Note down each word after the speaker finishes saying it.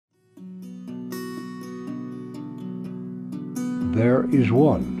There is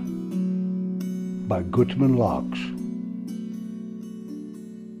One by Gutman Locks.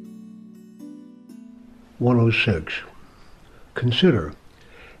 106. Consider,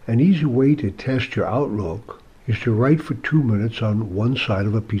 an easy way to test your outlook is to write for 2 minutes on one side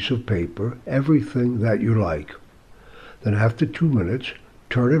of a piece of paper everything that you like. Then after 2 minutes,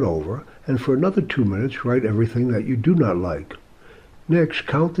 turn it over, and for another 2 minutes write everything that you do not like. Next,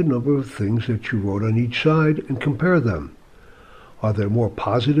 count the number of things that you wrote on each side and compare them. Are there more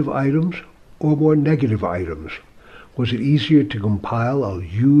positive items or more negative items? Was it easier to compile a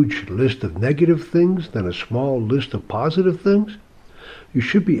huge list of negative things than a small list of positive things? You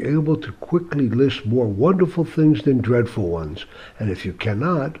should be able to quickly list more wonderful things than dreadful ones, and if you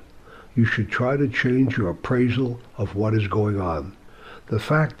cannot, you should try to change your appraisal of what is going on. The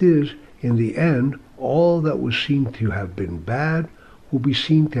fact is, in the end, all that was seen to have been bad will be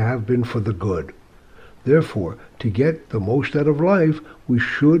seen to have been for the good. Therefore, to get the most out of life, we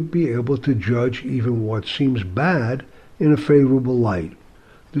should be able to judge even what seems bad in a favorable light.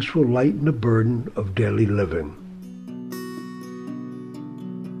 This will lighten the burden of daily living.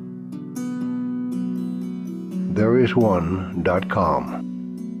 Thereisone.com